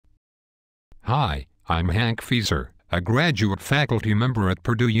Hi, I'm Hank Fieser, a graduate faculty member at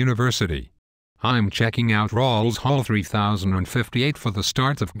Purdue University. I'm checking out Rawls Hall 3058 for the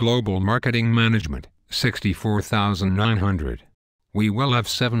start of Global Marketing Management, 64,900. We will have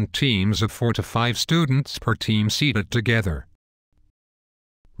 7 teams of 4 to 5 students per team seated together.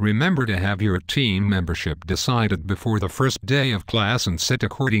 Remember to have your team membership decided before the first day of class and sit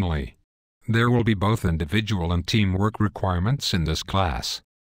accordingly. There will be both individual and teamwork requirements in this class.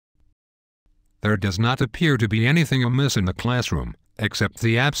 There does not appear to be anything amiss in the classroom, except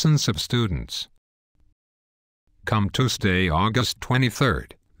the absence of students. Come Tuesday, August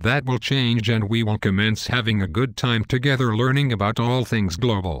 23rd, that will change and we will commence having a good time together learning about all things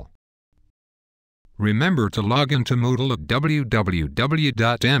global. Remember to log into Moodle at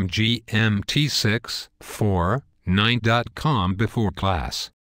www.mgmt649.com before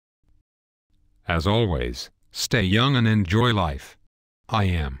class. As always, stay young and enjoy life. I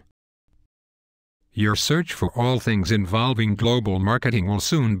am. Your search for all things involving global marketing will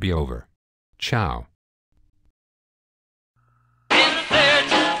soon be over. Ciao.